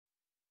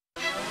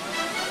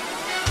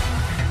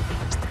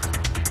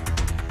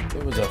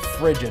a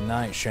frigid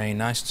night, Shane.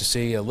 Nice to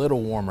see a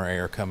little warmer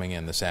air coming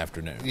in this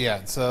afternoon. Yeah,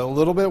 it's a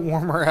little bit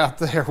warmer out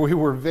there. We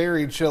were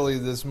very chilly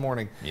this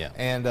morning. Yeah.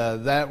 And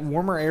that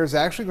warmer air is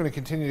actually going to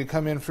continue to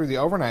come in through the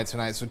overnight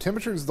tonight. So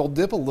temperatures, they'll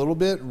dip a little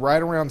bit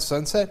right around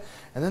sunset,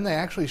 and then they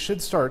actually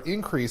should start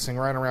increasing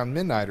right around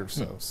midnight or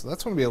so. So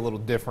that's going to be a little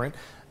different.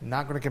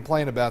 Not going to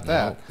complain about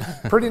that.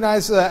 No. Pretty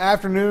nice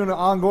afternoon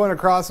ongoing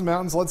across the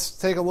mountains. Let's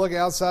take a look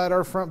outside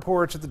our front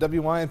porch at the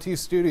WYNT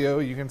studio.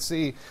 You can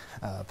see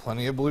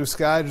plenty of blue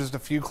sky, just a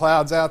few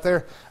clouds out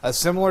there. A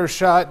similar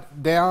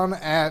shot down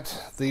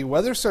at the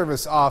Weather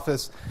Service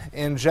office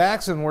in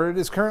Jackson, where it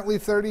is currently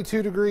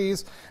 32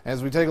 degrees.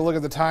 As we take a look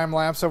at the time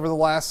lapse over the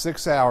last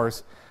 6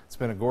 hours, it's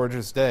been a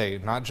gorgeous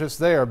day. Not just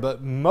there,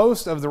 but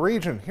most of the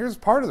region. Here's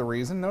part of the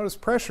reason. Notice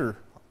pressure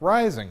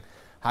rising.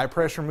 High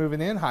pressure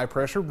moving in, high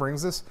pressure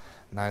brings us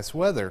nice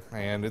weather,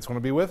 and it's going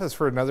to be with us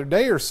for another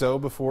day or so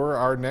before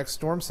our next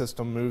storm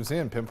system moves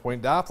in.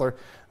 Pinpoint Doppler,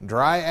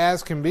 dry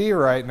as can be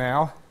right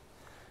now.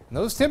 And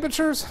those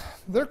temperatures,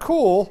 they're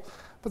cool,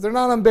 but they're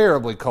not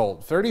unbearably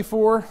cold.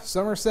 34,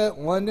 Somerset,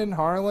 London,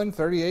 Harlan,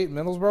 38,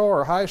 Middlesboro.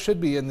 Our high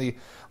should be in the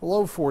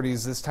low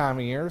 40s this time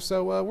of year,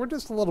 so we're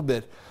just a little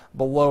bit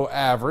below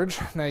average.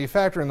 Now you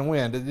factor in the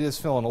wind, it is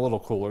feeling a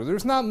little cooler.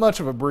 There's not much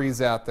of a breeze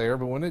out there,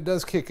 but when it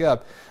does kick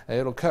up,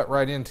 it'll cut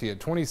right into you.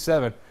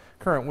 27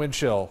 current wind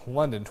chill,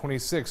 London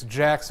 26,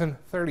 Jackson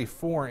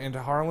 34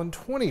 into Harlan,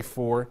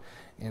 24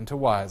 into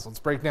Wise. Let's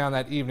break down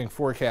that evening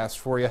forecast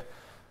for you.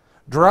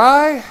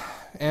 Dry,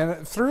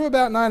 and through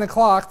about 9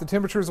 o'clock, the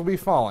temperatures will be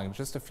falling.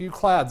 Just a few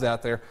clouds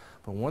out there,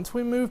 but once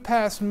we move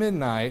past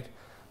midnight,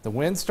 the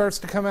wind starts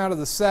to come out of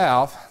the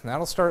south, and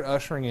that'll start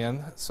ushering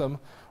in some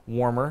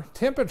warmer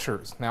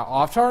temperatures. Now,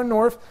 off to our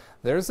north,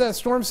 there's that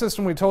storm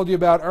system we told you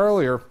about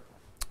earlier,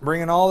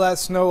 bringing all that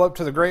snow up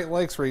to the Great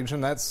Lakes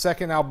region. That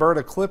second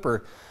Alberta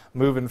Clipper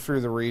moving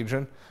through the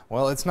region.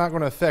 Well, it's not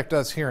going to affect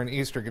us here in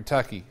eastern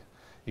Kentucky.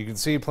 You can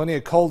see plenty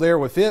of cold air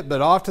with it, but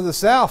off to the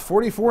south,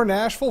 44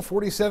 Nashville,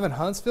 47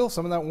 Huntsville,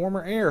 some of that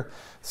warmer air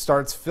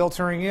starts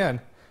filtering in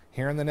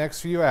here in the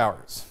next few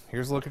hours.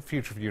 Here's a look at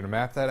Future View to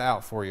map that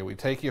out for you. We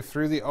take you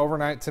through the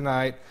overnight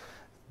tonight,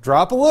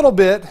 drop a little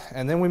bit,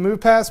 and then we move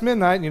past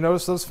midnight, and you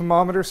notice those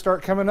thermometers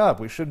start coming up.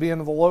 We should be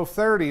into the low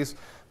 30s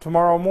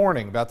tomorrow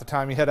morning, about the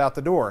time you head out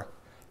the door.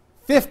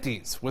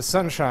 50s with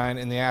sunshine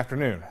in the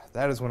afternoon.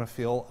 That is going to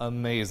feel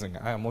amazing.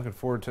 I am looking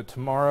forward to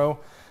tomorrow.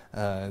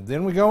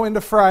 Then we go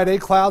into Friday.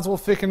 Clouds will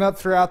thicken up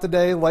throughout the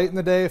day. Late in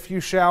the day, a few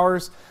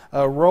showers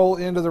roll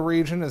into the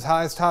region as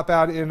highs top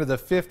out into the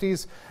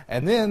 50s.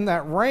 And then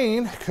that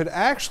rain could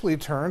actually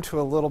turn to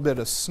a little bit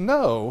of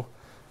snow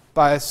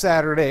by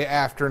Saturday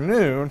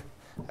afternoon,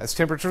 as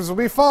temperatures will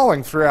be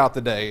falling throughout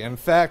the day. In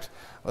fact,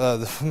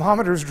 the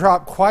thermometers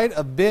drop quite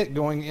a bit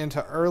going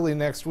into early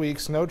next week.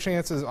 Snow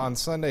chances on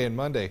Sunday and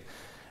Monday.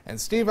 And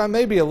Steve, I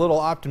may be a little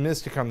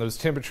optimistic on those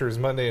temperatures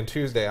Monday and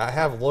Tuesday. I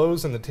have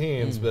lows in the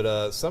teens,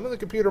 but some of the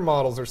computer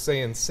models are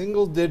saying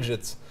single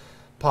digits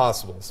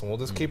possible. So we'll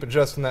just keep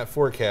adjusting that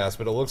forecast,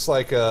 but it looks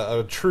like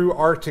a true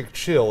Arctic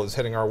chill is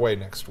heading our way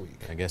next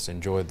week. I guess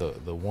enjoy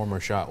the warmer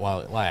shot while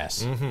it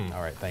lasts.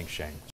 All right, thanks, Shane.